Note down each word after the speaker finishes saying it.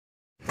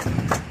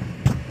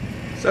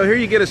So here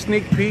you get a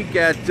sneak peek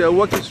at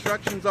what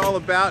construction's all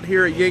about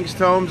here at Yingst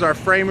Homes. Our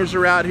framers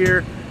are out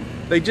here.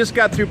 They just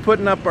got through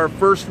putting up our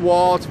first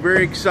wall. It's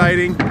very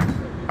exciting.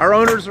 Our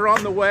owners are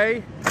on the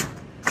way,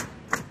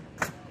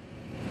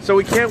 so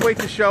we can't wait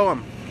to show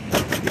them.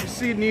 You can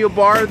see Neil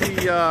Barr,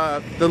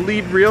 the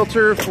lead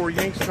realtor for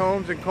Yingst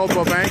Homes and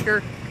Coldwell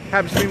Banker.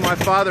 Happens to be my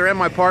father and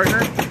my partner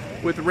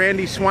with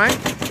Randy Swank.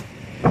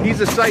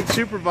 He's a site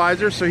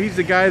supervisor, so he's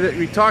the guy that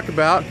we talk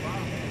about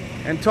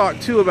and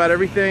talk to about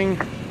everything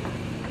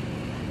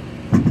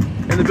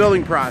in the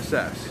building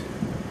process.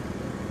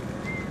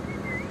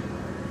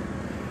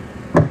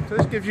 So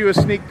this gives you a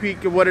sneak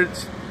peek of what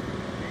it's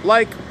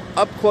like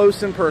up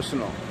close and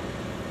personal.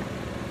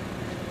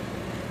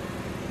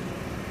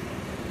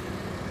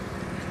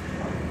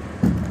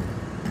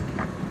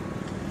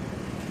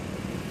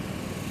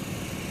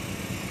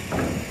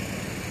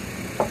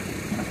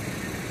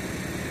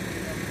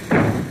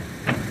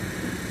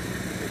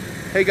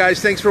 Hey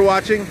guys, thanks for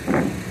watching.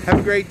 Have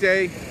a great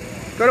day.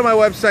 Go to my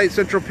website,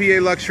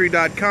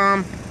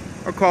 centralpaluxury.com,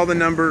 or call the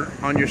number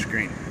on your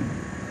screen.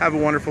 Have a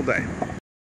wonderful day.